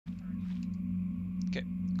Okay,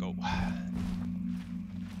 go.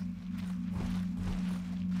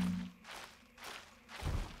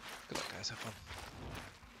 Good luck, guys. Have fun.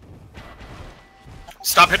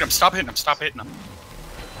 Stop hitting him, stop hitting him, stop hitting him.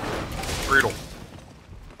 Brutal.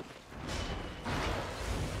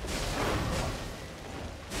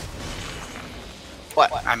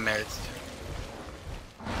 What? I missed.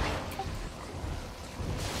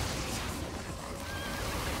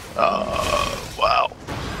 Wow.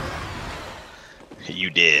 You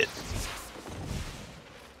did.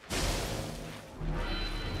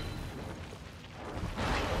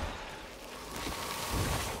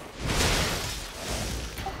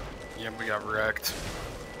 Yeah, we got wrecked.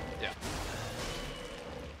 Yeah.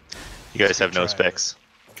 You guys have no specs.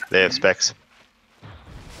 They have specs.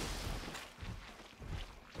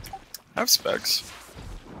 I have specs.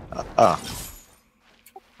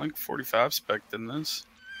 Like 45 spec in this.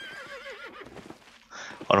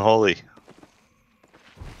 Unholy.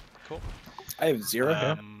 Cool. I have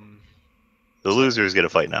 0. The losers get a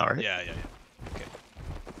fight now, right? Yeah. Okay.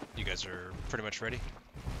 You guys are pretty much ready?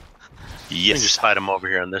 Yes. You just fight them over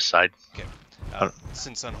here on this side. Okay.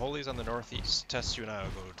 Since Unholy's on the northeast, Test, you and I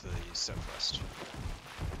will go to the southwest.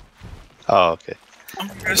 Oh, okay. I'm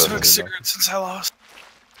gonna smoke cigarettes since I lost.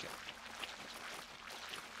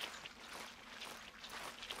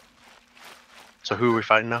 So who are we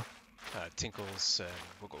fighting now? Tinkles, and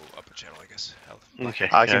we'll go up a channel, I guess. Okay.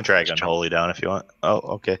 I can drag Unholy down if you want. Oh,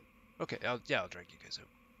 okay. Okay, I'll drag you guys out.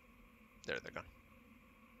 There, they're gone.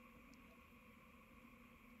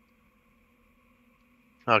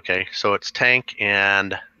 Okay, so it's tank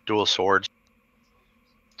and dual swords.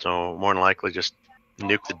 So more than likely just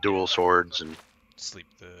nuke the dual swords and Sleep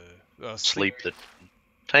the... sleep the...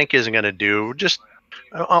 Tank isn't going to do...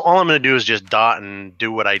 All I'm going to do is just dot and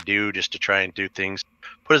do what I do just to try and do things.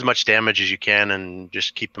 Put as much damage as you can and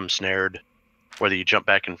just keep them snared. Whether you jump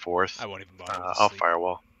back and forth. I won't even bother with I'll sleep.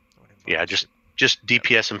 firewall. Yeah, just just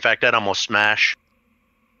DPS. In fact, I'd almost smash.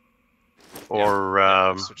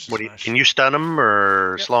 Or what do you, can you stun them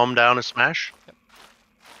or slow them down and smash? Yep.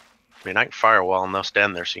 I mean, I can firewall and they'll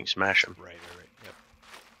stand there so you can smash them. Right. Yep.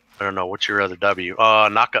 I don't know. What's your other W?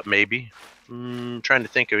 Knock up maybe. Trying to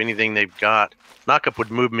think of anything they've got. Knock up would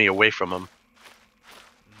move me away from them.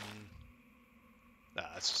 Nah,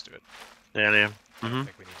 let's just do it. Yeah. I don't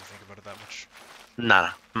think we need to think about it that much. Nah.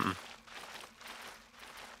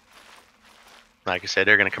 Like I said,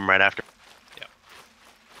 they're gonna come right after. Yeah.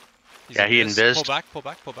 Yeah, he invised. Pull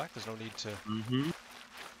back. There's no need to.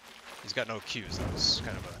 He's got no Qs. That was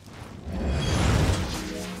kind of a.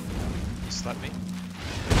 He slept me.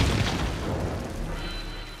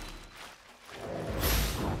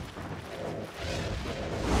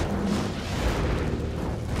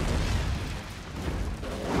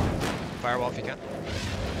 Firewall if you can.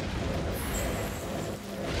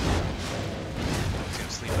 He's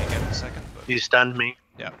gonna sleep me again in a second. But... He stunned me.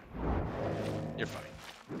 Yeah. You're fine.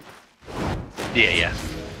 Yeah.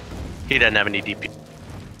 He doesn't have any DP.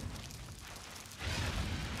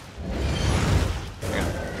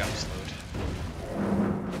 I got him slowed.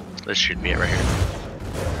 This should be it right here.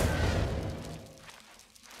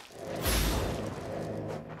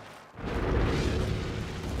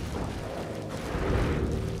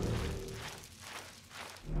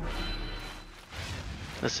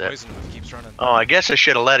 That's it. Poison keeps running. Oh, I guess I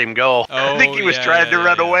should have let him go. I think he was trying to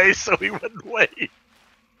run away so he wouldn't wait.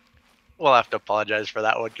 We'll have to apologize for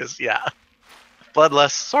that one, because,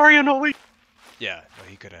 Bloodless. Sorry, Unholy. Yeah, no,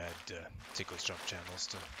 he could have had Tinkles jump channels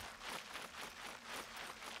to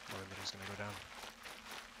learn that he's going to go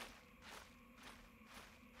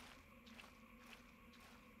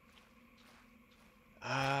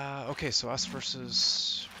down. Okay, so us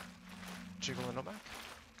versus Jiggle and Nomack.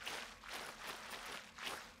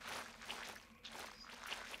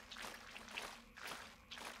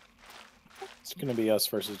 It's gonna be us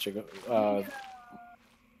versus Jiggle.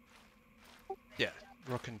 Yeah,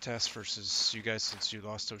 Rook and Test versus you guys since you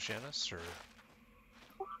lost Oceanus, or?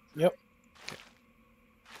 Yep. Okay.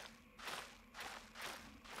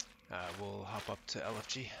 We'll hop up to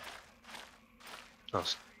LFG. Oh.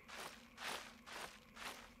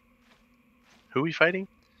 Who are we fighting?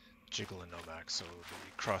 Jiggle and Nomack, so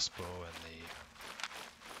the crossbow and the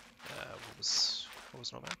what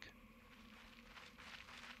was Nomack?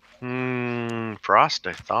 Frost,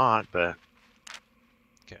 I thought, but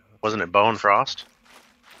okay, wasn't it Bone Frost?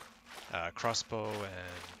 Crossbow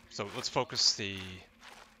and so let's focus the.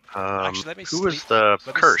 Actually, let me who sleep, was the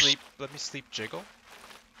curse? Let me sleep Jiggle.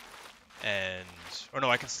 And or no,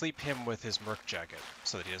 I can sleep him with his Merc jacket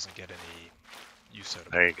so that he doesn't get any use out of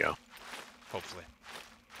it. There you go. Hopefully.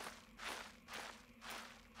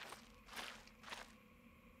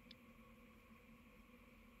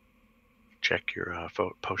 check your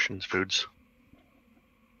potions, foods.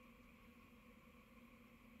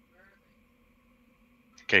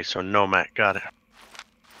 Okay, so Nomack, got it.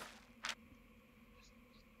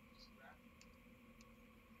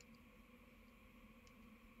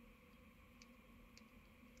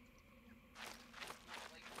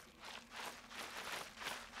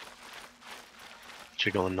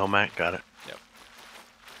 Jiggle and Nomack, got it. Yep.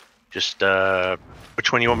 Just,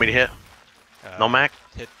 which one you want me to hit? Nomack?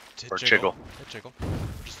 Hit or Jiggle? Hit Jiggle.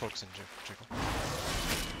 Just focus on Jiggle.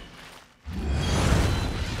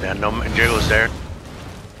 Yeah, Nomack, Jiggle's there.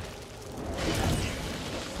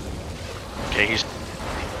 Okay, he's...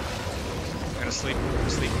 I'm gonna sleep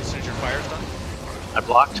as soon as your fire's done. I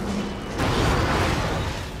blocked.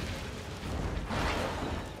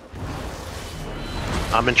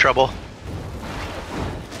 I'm in trouble.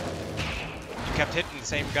 You kept hitting the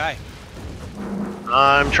same guy.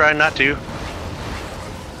 I'm trying not to.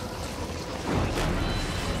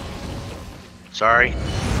 Sorry.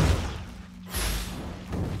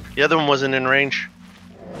 The other one wasn't in range.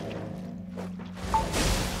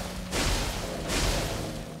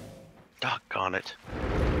 Doggone it.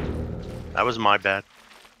 That was my bad.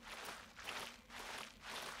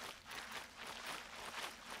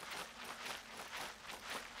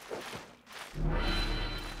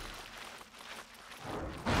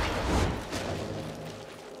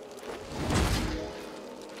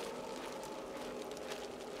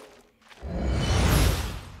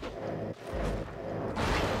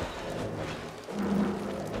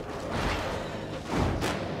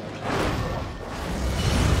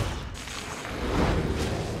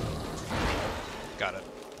 Got it.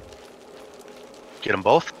 Get them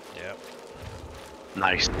both? Yep.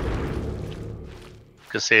 Nice.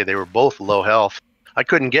 Gonna say they were both low health. I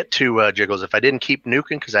couldn't get to Jiggles if I didn't keep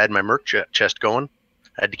nuking because I had my merc chest going.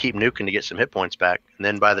 I had to keep nuking to get some hit points back. And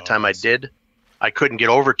then by the time I did, I couldn't get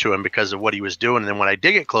over to him because of what he was doing. And then when I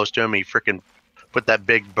did get close to him, he freaking put that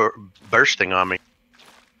big burst thing on me.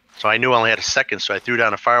 So I knew I only had a second, so I threw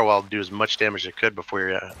down a firewall to do as much damage as I could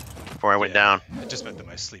before I went down. It just meant that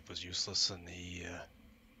my sleep was useless, and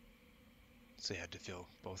so you had to feel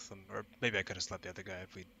both of them. Or maybe I could have slept the other guy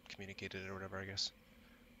if we communicated it or whatever, I guess.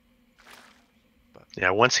 But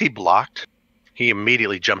yeah, once he blocked, he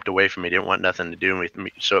immediately jumped away from me. Didn't want nothing to do with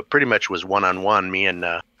me. So it pretty much was one-on-one, me and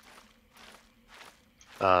the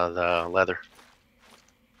leather.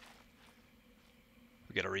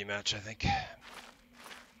 we get a rematch, I think.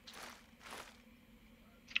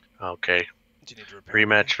 Okay. Do you need to repair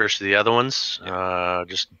Rematch versus the other ones. Yeah.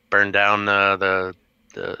 Just burn down the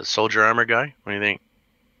soldier armor guy. What do you think?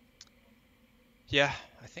 Yeah,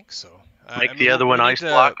 I think so. Make I the mean, other we one need ice to-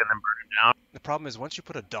 block and then burn it down. The problem is once you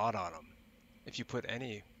put a dot on him, if you put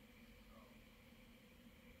any...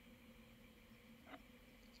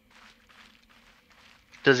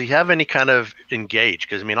 Does he have any kind of engage?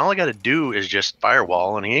 Because I mean, all I got to do is just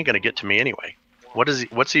firewall, and he ain't gonna get to me anyway.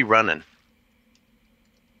 What's he running?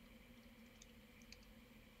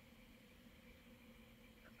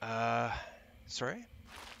 Sorry?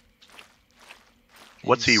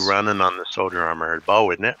 What's he He's- running on the soldier armor? Bow,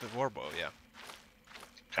 isn't it? The warbow, yeah.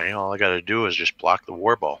 Okay, all I got to do is just block the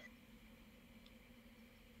war bow.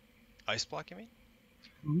 Ice block, you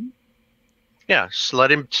mean? Yeah, just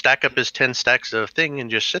let him stack up his 10 stacks of thing and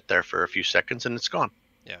just sit there for a few seconds, and it's gone.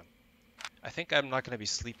 I think I'm not going to be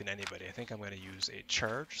sleeping anybody. I think I'm going to use a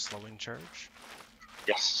charge, slowing charge,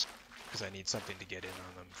 Yes. because I need something to get in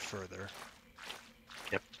on them further.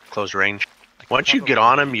 Yep. Close range. I could Once you get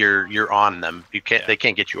probably- on them, you're on them. You can't. Yeah. They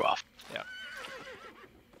can't get you off. Yeah.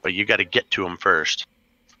 But you got to get to them first.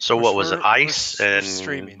 So Which what was it? we're Ice we're and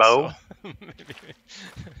streaming, bow? so maybe-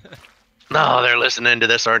 No, they're listening to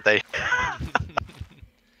this, aren't they?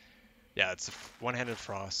 Yeah, it's a one-handed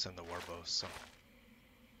frost and the warbow, so...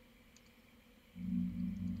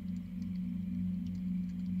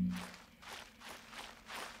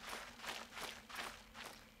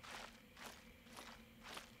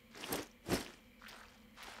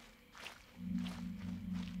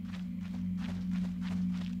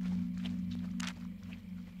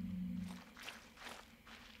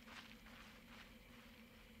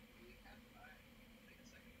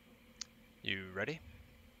 You ready?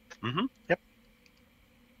 Mm-hmm. Yep.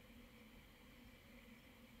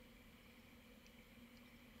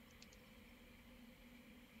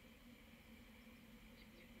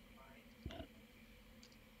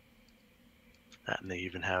 That, and they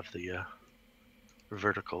even have the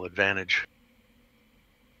vertical advantage.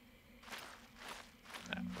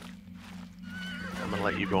 I'm gonna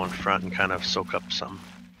let you go in front and kind of soak up some.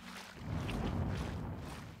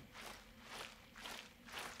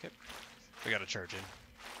 We gotta charge in.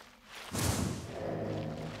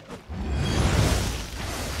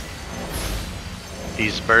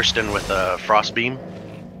 He's bursting with a frost beam.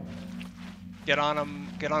 Get on him.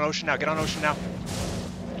 Get on Ocean now. Get on Ocean now.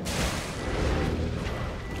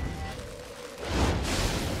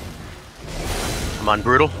 I'm on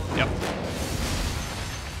Brutal. Yep.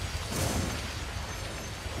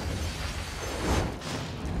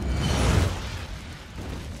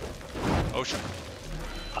 Ocean.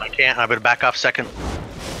 I can't. I better back off second.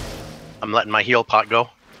 I'm letting my heal pot go.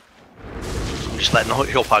 I'm just letting the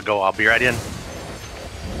heal pot go. I'll be right in.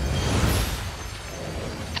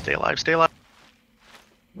 Stay alive. Stay alive.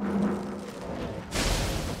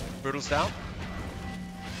 Brutal's down.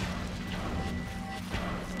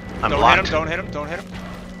 I'm Don't blocked. hit him. Don't hit him. Don't hit him.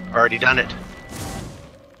 Already done it.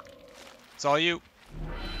 It's all you.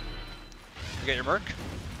 You got your merc?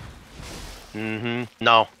 Mm-hmm.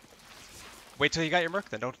 No. Wait till you got your merc,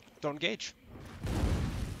 then don't engage.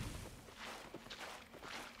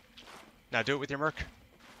 Now do it with your merc.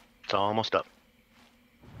 It's almost up.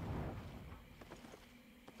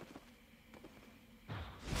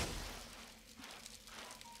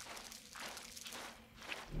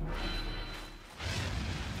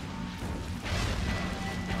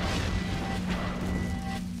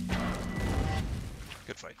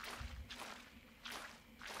 Good fight.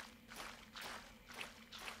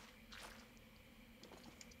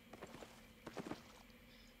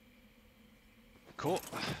 Cool.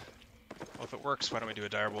 Well, if it works, why don't we do a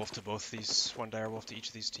direwolf to both these, one direwolf to each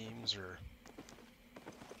of these teams, or...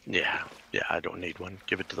 Yeah. Yeah, I don't need one.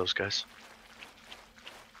 Give it to those guys.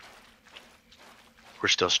 We're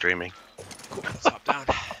still streaming. Cool, let's hop down.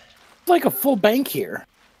 It's like a full bank here.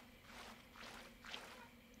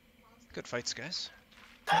 Good fights, guys.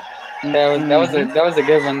 That was a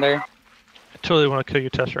good one there. I totally want to kill your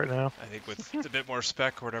test right now. I think with a bit more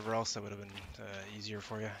spec or whatever else, that would have been easier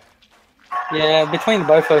for you. Yeah, between the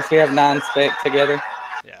both of us, we have 9 spec together.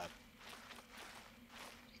 Yeah.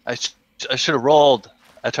 I should have rolled.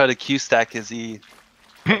 I tried to Q stack his E.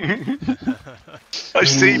 I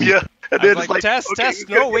seen ya. And then I'm it's like, test, okay, test,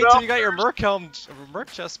 you no, get wait up. till you got your merc helm,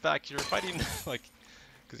 merc chest back. You're fighting, like,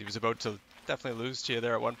 because he was about to definitely lose to you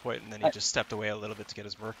there at one point, and then he just stepped away a little bit to get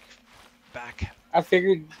his merc back. I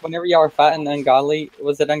figured whenever y'all were fighting Ungodly,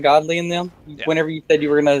 was it Ungodly in them? Yeah. Whenever you said you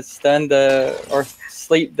were gonna stun or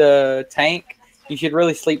sleep the tank, you should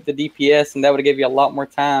really sleep the DPS, and that would give you a lot more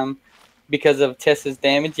time because of Tessa's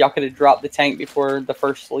damage. Y'all could have dropped the tank before the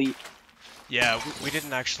first sleep. Yeah, we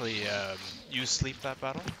didn't actually use sleep that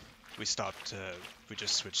battle. We stopped. We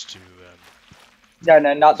just switched to.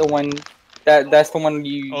 No, not the one. That's the one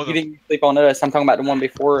you didn't sleep on us. I'm talking about the one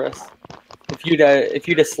before us. If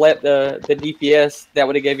you'd have slept the DPS, that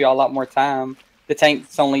would have gave y'all a lot more time. The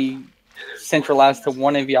tank's only centralized to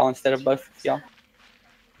one of y'all instead of both of y'all.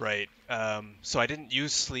 Right. So I didn't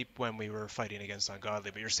use sleep when we were fighting against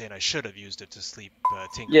Ungodly, but you're saying I should have used it to sleep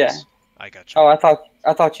Tinkles. Yeah. I got you. Oh,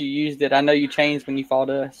 I thought you used it. I know you changed when you fought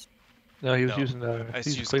us. No, he was using I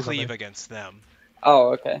used cleave against them. Oh,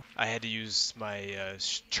 okay. I had to use my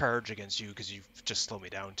charge against you because you just slowed me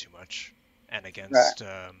down too much. And against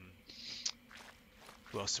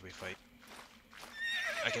who else did we fight?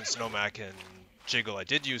 Against Nomack and Jiggle, I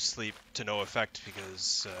did use sleep to no effect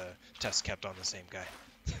because Tess kept on the same guy.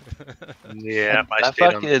 Yeah, I That stayed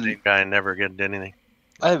on the fucking- same guy and never get anything.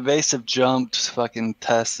 I evasive jumped fucking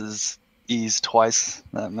Tess's E's twice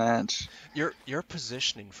that match. Your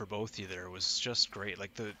positioning for both of you there was just great.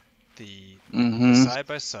 Like the Mm-hmm. side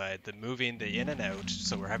by side, the moving, the in and out.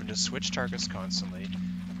 So we're having to switch targets constantly.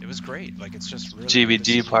 It was great. Like it's just really good to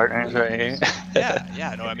GVG see. partners right here.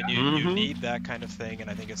 Yeah. No, I mean you Mhm. need that kind of thing, and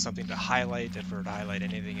I think it's something to highlight. If we're to highlight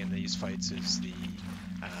anything in these fights, is the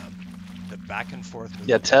back and forth. Yeah,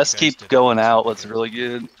 movement Tess you guys keep did. going out. What's really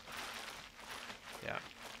good. Yeah.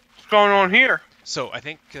 What's going on here? So I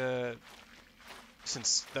think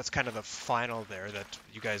since that's kind of the final there, that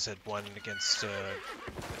you guys had won against a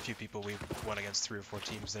few people, we won against 3 or 4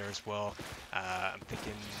 teams there as well. I'm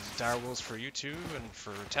thinking dire wolves for you two and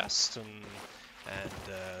for Test, and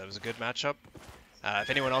it was a good matchup. If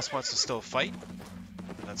anyone else wants to still fight,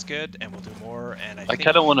 that's good, and we'll do more. And I think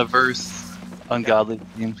kind of want to verse Ungodly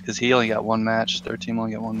teams because he only got one match. Their team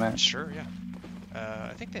only got one match. Sure, yeah.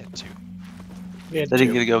 I think they had 2. Yeah, They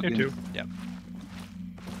didn't get to go. Me too.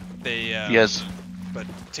 They Yes. But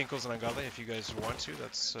Tinkles and Ungodly, if you guys want to,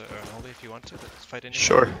 that's Unholy if you want to, let's fight anyone.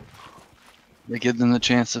 Sure. They give them the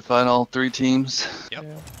chance to fight all 3 teams. Yep.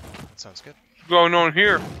 Yeah. That sounds good. What's going on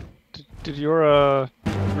here? Did your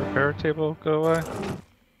repair table go away?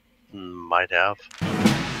 Might have.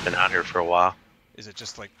 Been out here for a while. Is it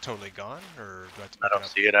just like totally gone, or do I have to I look don't it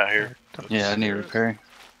up? see it out here. Yeah, I need repairing.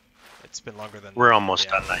 It's been longer than. We're almost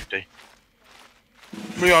yeah. done knife day.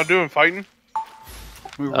 What y'all doing? Fighting?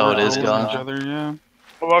 We were Oh, it is all gone. each other, yeah.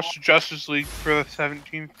 I watched Justice League for the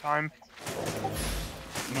 17th time.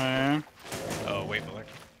 Man. Oh, wait, Miller.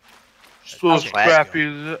 Still as crappy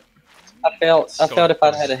as it. I felt if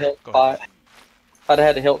I'd had a health spot, if I'd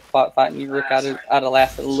had a health spot fighting you, Rook, I'd have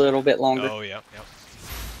lasted a little bit longer. Oh, yeah, yeah.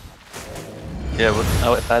 Yeah,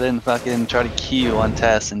 but if I didn't fucking try to Q on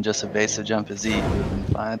Tess and just evasive jump his E, it would have been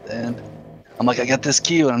fine at the end. I'm like, I got this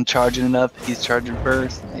Q and I'm charging it up. He's charging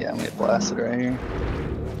first. Yeah, I'm gonna get blasted right here.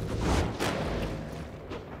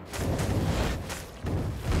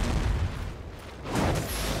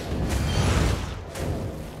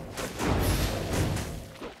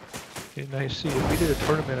 Yeah, now you see, if we did a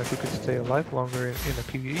tournament of who could stay alive longer in a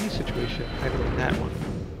PvE situation, I'd win that one.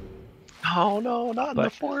 Oh no, not in the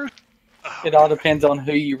fourth. It all depends on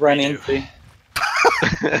who you run into. When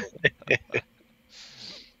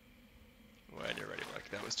you're ready, Mike.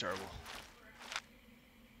 That was terrible.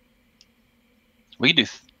 We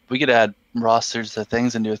could add rosters to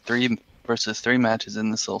things and do a 3 versus 3 matches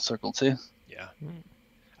in this little circle too. Yeah.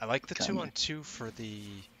 I like the 2-on-2 for the.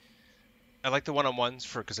 I like the 1-on-1s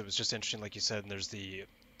for because it was just interesting, like you said. And there's the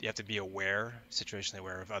you have to be aware, situationally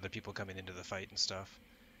aware of other people coming into the fight and stuff.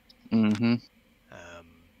 Mm-hmm.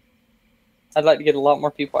 I'd like to get a lot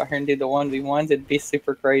more people out here and do the 1v1s. It'd be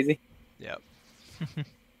super crazy. Yep.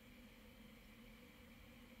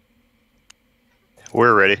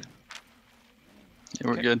 We're ready. Yeah,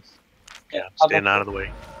 we're good. Yeah, staying out of the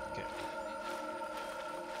way.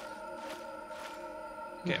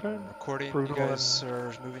 Okay, I'm recording. You guys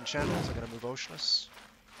are moving channels. I'm gonna move Oceanus.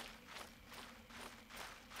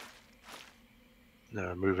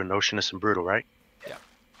 Moving Oceanus and Brutal, right? Yeah.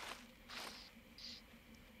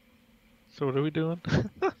 So what are we doing?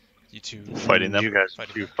 You two Fighting them. You guys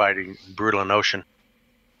fighting Brutal and Ocean.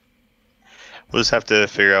 We'll just have to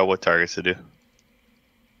figure out what targets to do.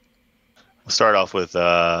 We'll start off with,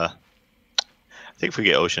 I think if we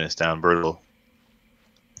get Oceanus down, Brutal.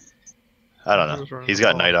 I don't know. He's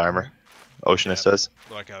got knight armor. Oceanus does.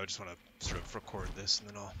 Like, I just want to sort of record this and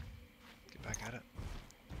then I'll get back at it.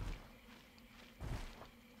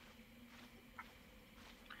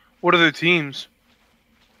 What are the teams?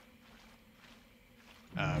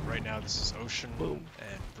 Right now, this is Ocean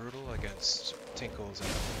and Brutal against Tinkles and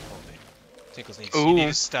Unholy. Tinkles needs you need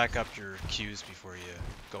to stack up your Qs before you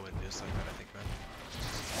go into this like that, I think, man.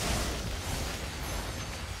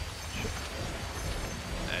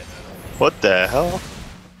 What the hell?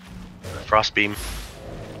 Frost beam.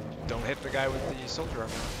 Don't hit the guy with the soldier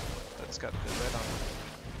armor. That's got the red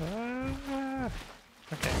on it.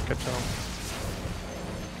 Okay, good job.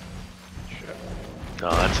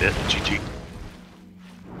 Oh, that's it. GG.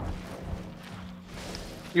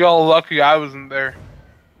 Y'all lucky I wasn't there.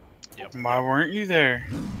 Yep. Why weren't you there?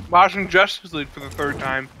 Watching Justice League for the 3rd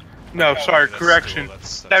time. No, sorry, correction. Cool.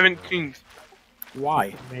 That's 17th.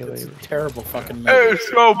 Why? It's a terrible fucking movie. It was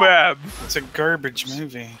so bad. It's a garbage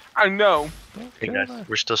movie. I know. Hey guys,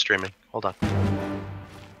 we're still streaming. Hold on.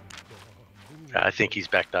 I think he's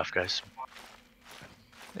backed off, guys.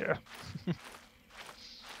 Yeah.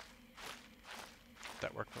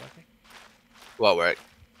 That worked, Lucky? What worked?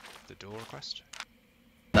 The duel request?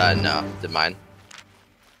 No. Did mine?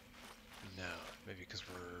 No. Maybe because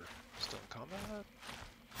we're still in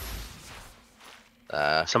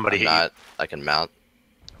combat? Somebody hit not. I can mount.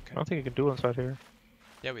 I don't think you can do inside here.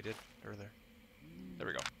 Yeah, we did earlier. There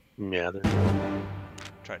we go. Yeah.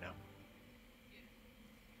 Try it now.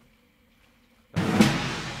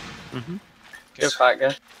 Mm-hmm. Good fight,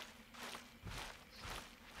 guys.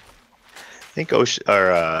 I think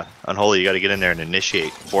Unholy, you got to get in there and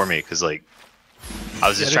initiate for me, because like I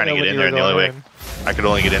was just trying to get in there, and the only way I could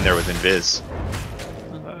only get in there with invis,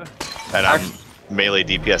 and I'm melee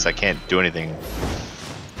DPS. I can't do anything.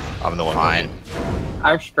 I'm the one. Fine.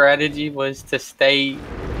 Our strategy was to stay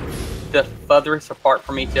the furthest apart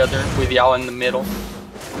from each other, with y'all in the middle.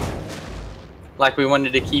 Like we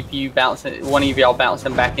wanted to keep you bouncing, one of y'all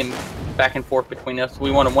bouncing back and forth between us.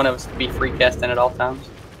 We wanted one of us to be free casting at all times.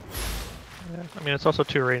 Yeah, I mean, it's also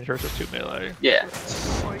 2 range versus 2 melee. Yeah.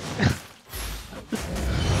 Like,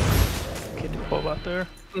 can't do both out there.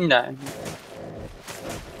 No.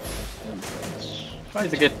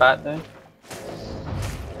 It's a good fight though.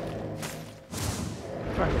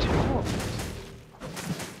 Right, 2.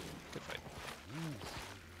 Good fight.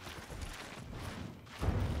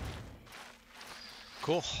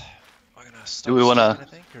 Cool. I'm gonna stop. Do we wanna? I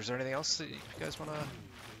think. Or is there anything else that you guys wanna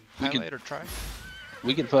highlight or try?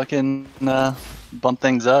 We could fucking bump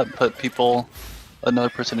things up, put another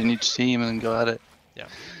person in each team, and go at it. Yeah.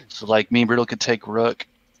 So like me and Brutal could take Rook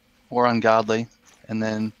or Ungodly, and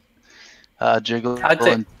then Jiggle I'd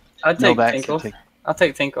take and Nomack could Tinkles. take. I'll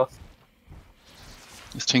take Tinkles.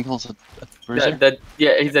 Is Tinkles a bruiser?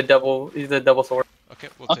 Yeah, he's a double sword. Okay,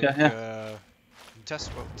 we'll Okay, take yeah.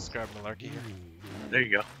 test. Well, let's grab Malarkey here. There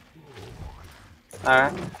you go.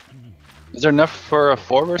 Alright. Is there enough for a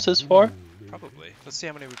 4 versus 4? Probably. Let's see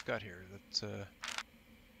how many we've got here.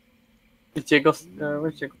 Jiggle.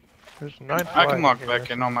 Where's Jiggle? There's 9. I can walk back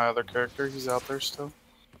in on my other character. He's out there still.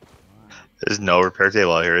 There's no repair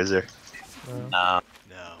table out here, is there? Nah.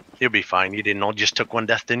 No. You'll be fine. You didn't know. Just took 1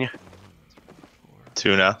 death, didn't you?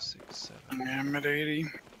 2 now. 6, 7. Yeah, I'm at 80.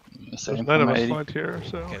 There's none of us left here,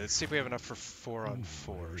 so. Okay, let's see if we have enough for 4 on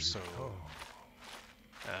 4. So,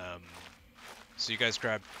 so you guys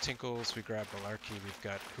grab Tinkles, we grab Malarkey. We've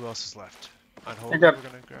got who else is left? Unholy. We're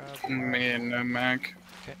gonna grab. Me and Nomack.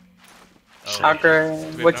 Okay. I'll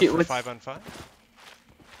grab. What you? 5 on 5.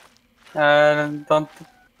 Don't.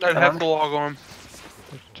 I'd have to log on.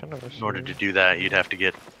 In order to do that, you'd have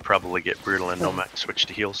to probably get Brutal and Nomack switch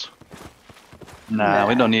to heals. Nah,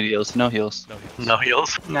 we don't need heals. No heals. No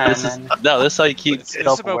heals. This is how you keep This is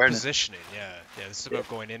self about awareness. positioning. Yeah, this is about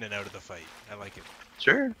going in and out of the fight. I like it.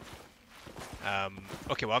 Sure.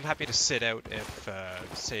 Okay, well, I'm happy to sit out if,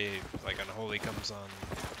 say, like Unholy comes on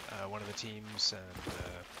one of the teams, and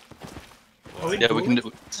yeah, we can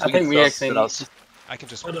do. I think we actually. I can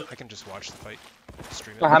just watch the fight,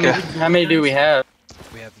 stream it. Well, how many do we have?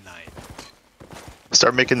 We have 9.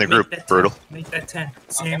 Start making the group, Brutal. Make that 10.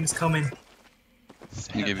 Sam's coming.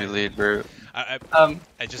 You give you lead, bro. I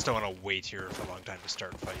just don't want to wait here for a long time to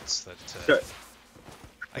start fights.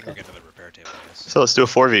 I can get to the repair table, I guess. So let's do a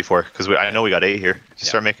 4v4 because I know we got 8 here. Just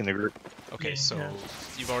start making the group. Okay, so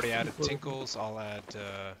you've already added Tinkles. I'll add.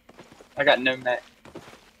 I got Nomack.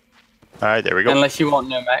 All right, there we go. Unless you want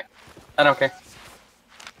Nomack, I don't care.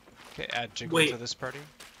 Okay, add Jiggle to this party.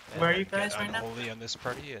 Where are you guys right now? Unholy on this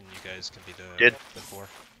party, and you guys can be the 4.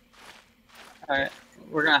 Alright,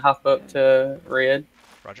 we're gonna hop up to red.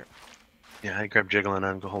 Roger. Yeah, I grab Jiggle and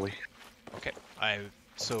Unholy. Okay,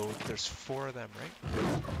 so there's 4 of them, right?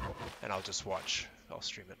 And I'll just watch. I'll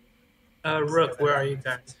stream it. Rook, where are you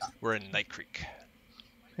guys? We're in Night Creek.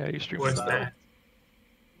 Yeah, you stream. Where's that?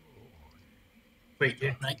 Wait,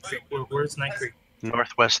 Night Creek. Where's Night Creek?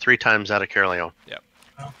 Northwest 3 times out of Carolina. Yep.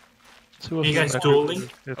 Are you guys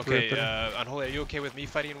dueling? Okay, Unholy, are you okay with me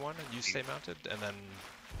fighting one and you stay mounted? And then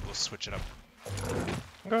we'll switch it up.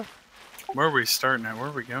 Okay. Where are we starting at? Where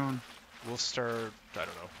are we going? We'll start, I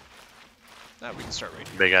don't know. We can start right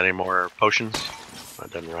here. They got any more potions? I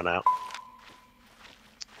didn't run out.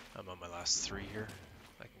 I'm on my last 3 here.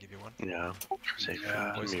 I can give you one. Yeah. Say,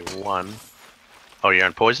 give me 1. Oh, you're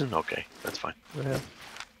on poison? Okay, that's fine.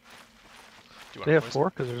 They have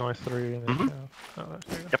 4 because there's only 3 in there. Mhm. Oh,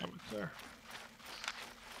 there you go. Yep. There.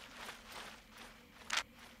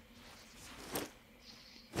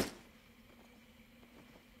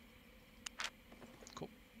 Cool.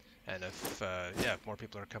 And if more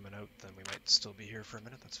people are coming out, then we might still be here for a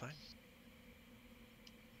minute. That's fine.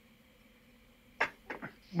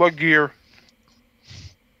 What gear?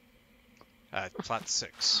 Flat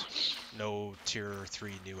 6. No tier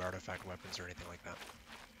 3 new artifact weapons or anything like that.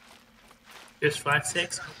 Just flat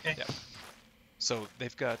 6? Okay. Yeah. So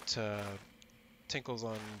they've got Tinkles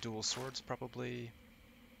on dual swords, probably.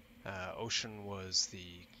 Ocean was the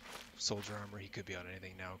soldier armor. He could be on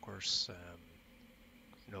anything now, of course.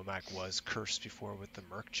 Nomack was cursed before with the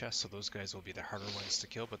Merc chest, so those guys will be the harder ones to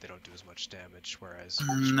kill, but they don't do as much damage, whereas...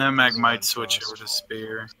 Nomack might switch over to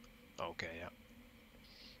Spear. Okay, yeah.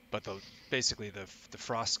 But basically the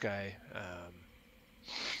Frost guy,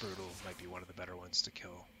 Brutal, might be one of the better ones to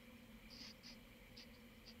kill.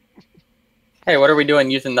 Hey, what are we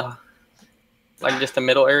doing using like just the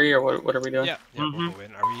middle area, or what are we doing? Yeah, we'll go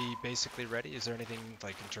in. Are we basically ready? Is there anything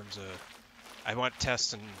like in terms of... I want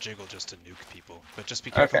Test and Jiggle just to nuke people, but just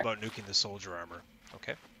be careful about nuking the soldier armor,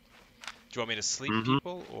 okay? Do you want me to sleep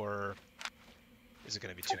people, or is it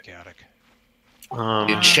going to be too chaotic?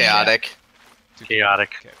 Chaotic.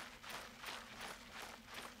 Chaotic. Okay.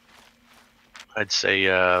 I'd say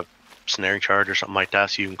snare charge or something like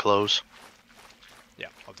that so you can close. Yeah,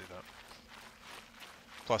 I'll do that.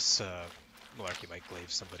 Plus, Malarkey might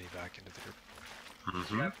glaive somebody back into the group.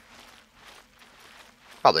 Mm-hmm.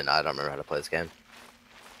 Probably not. I don't remember how to play this game.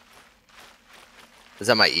 Is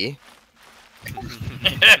that my E?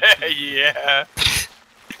 Yeah.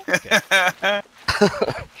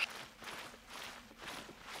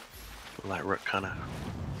 Let Rook kind of...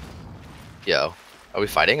 Yo. Are we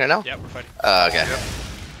fighting right now? Yeah, we're fighting. Okay. Yep.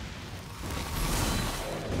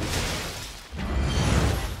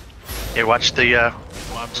 Hey, watch the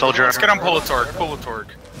soldier. Let's get on pull a torque. Pull a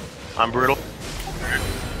torque. I'm Brutal.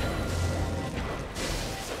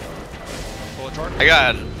 Pull Torque. I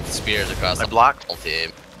got spears across the whole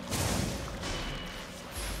team.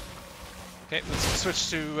 Okay, let's switch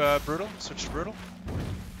to Brutal. Switch to Brutal.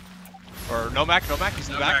 Or Nomack, he's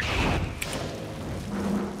in the back.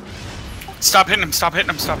 Stop hitting him, stop hitting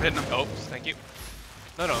him, stop hitting him. Oh, thank you.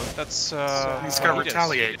 No, that's he's gotta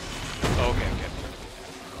retaliate. Oh, okay.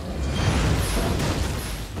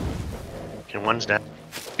 Okay, one's down.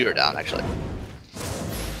 You're down, actually.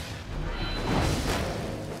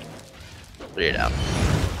 3 are down.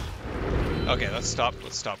 Okay, let's stop.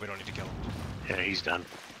 We don't need to kill him. Yeah, he's done.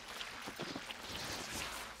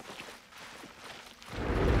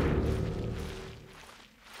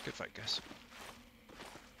 Good fight, guys.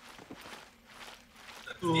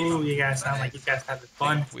 Ooh, you guys sound like you guys having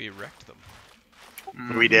fun. We wrecked them.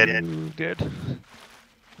 We did. You did.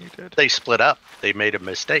 They split up. They made a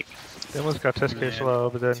mistake. They almost got Testcase low,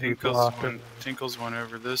 but then we blocked it. Tinkles went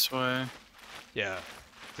over this way. Yeah.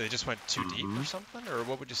 They just went too deep or something? Or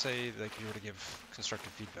what would you say, like, if you were to give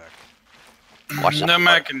constructive feedback?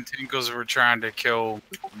 Nomack and Tinkles were trying to kill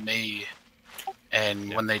me.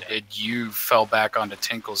 And when they did, you fell back onto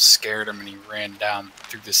Tinkles, scared him, and he ran down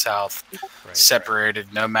through the south. Separated.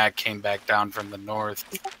 Nomack came back down from the north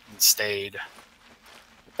and stayed.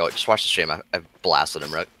 Oh, just watch the stream. I blasted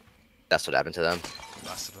them, Rook. That's what happened to them.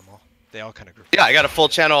 Blasted them all. They all kind of grouped. Yeah, I got a full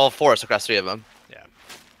channel force across 3 of them. Yeah.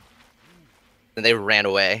 And they ran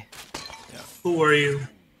away. Yeah. Who were you?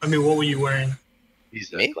 I mean, what were you wearing?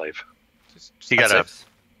 He's me. He got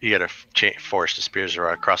a force the spears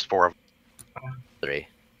across 4 of them. 3.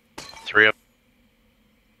 3 of them.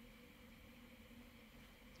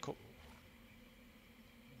 Cool.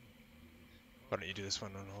 Why don't you do this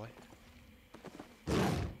one, Unholy?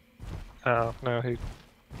 Oh, no, he...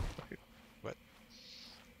 What?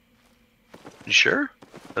 You sure?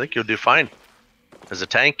 I think you'll do fine. As a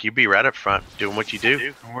tank, you be right up front, doing what you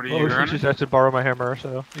do. What are you running? Just have to borrow my hammer,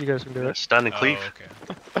 so you guys can do it. Stun and cleave.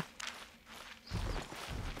 Okay.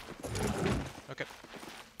 Okay.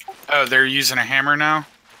 Oh, they're using a hammer now?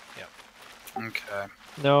 Yeah. Okay.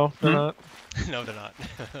 No, they're not. No, they're not.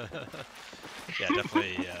 Yeah,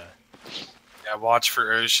 definitely. Yeah, watch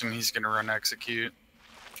for Ocean. He's gonna run execute.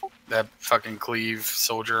 That fucking cleave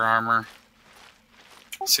soldier armor.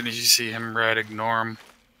 As soon as you see him red, ignore him.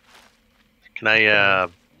 Can I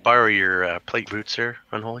borrow your plate boots there,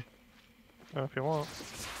 Unholy? Oh, if you want.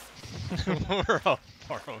 We're all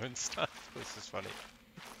borrowing stuff. This is funny.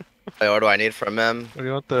 Wait, what do I need from him? What do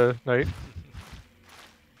you want, the knight?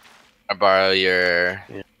 I borrow your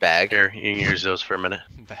bag. Here, you can use those for a minute.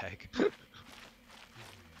 Bag.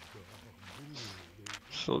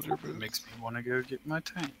 Soldier boots. Makes me want to go get my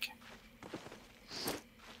tank.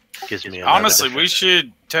 Gives me honestly, we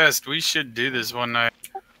should test. We should do this one night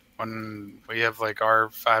when we have like our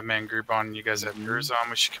 5-man group on. And you guys have yours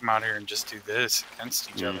on. We should come out here and just do this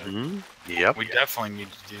against each other. Yep. We definitely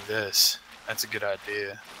need to do this. That's a good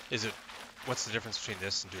idea. Is it? What's the difference between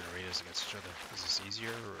this and doing arenas against each other? Is this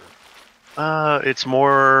easier or? It's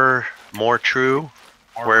more true.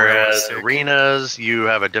 Whereas realistic. arenas, you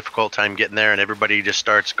have a difficult time getting there, and everybody just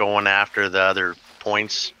starts going after the other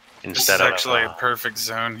points instead This is of. actually a perfect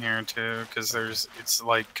zone here too, because it's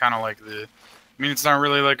like kind of like the. I mean, it's not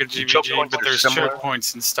really like a choke GBG, points but are there's similar. choke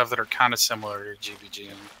points and stuff that are kind of similar to GBG.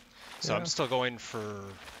 So I'm still going for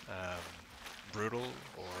Brutal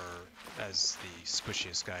or as the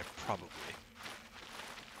squishiest guy, probably.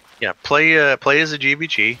 Yeah, play as a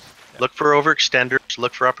GBG. Look for overextenders.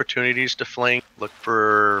 Look for opportunities to flank. Look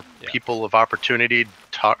for people of opportunity.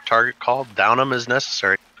 Target call. Down them as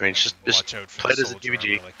necessary. I mean, just Watch out for play it the as a soldier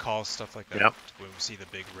GBG. armor, like call stuff like that. Yep. When we see the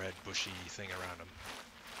big red bushy thing around him.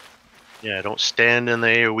 Yeah, don't stand in the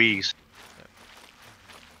AoEs.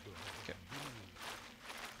 Okay.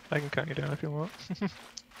 I can count you down if you want.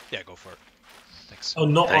 Yeah, go for it. Thanks. Oh,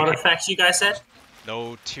 no Thank you. artifacts, you guys said?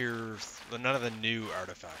 No none of the new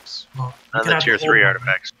artifacts. Oh, None of the tier 3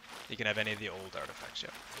 artifacts. You can have any of the old artifacts, yeah.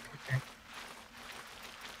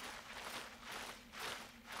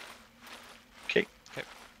 Okay. Okay.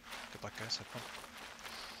 Good luck, guys. Have fun.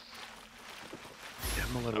 Yeah,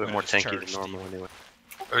 I'm a little I'm bit more gonna just tanky than charge normal anyway.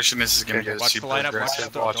 Oceanus is gonna get Watch super the lineup.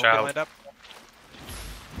 aggressive. Watch Watch don't out. get lined up.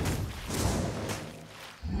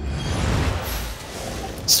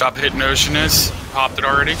 Stop hitting Oceanus. You popped it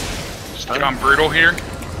already. Get on Brutal here.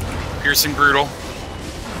 Piercing Brutal.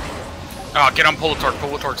 Oh, get on Pull-a-Torque.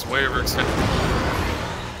 Pull-a-Torque's way overextended.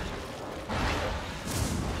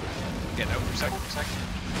 Getting out for a second.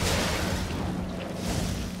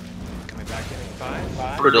 Coming back in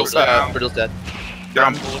 5. Brutal's dead. Get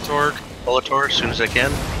on Pull-a-Torque. Pull-a-Torque as soon as I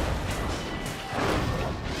can.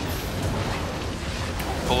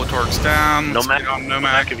 Pull-a-Torque's down. Let's Nomack. get on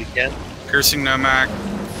Nomack. If you can. Piercing Nomack.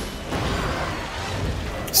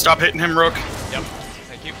 Stop hitting him, Rook. Yep.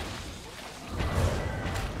 Thank you.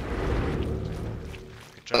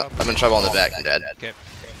 Good job. I'm in trouble on the back. I'm dead. Okay.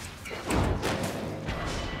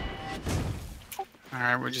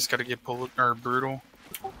 Alright, we just gotta get Brutal.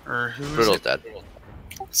 Or who is Brutal's it? dead.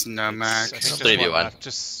 It's Nomack. I think just 3v1. one left.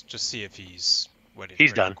 Just see if he's ready.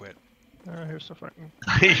 He's ready done. To quit. Here's the fighting.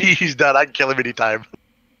 He's done. I can kill him anytime.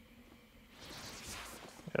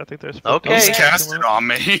 Yeah, I think there's. Okay. He's casted on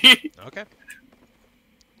me. Okay.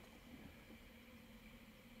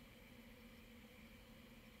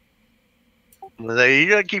 You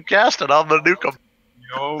gotta keep casting. I'm gonna nuke him.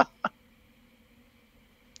 Yo.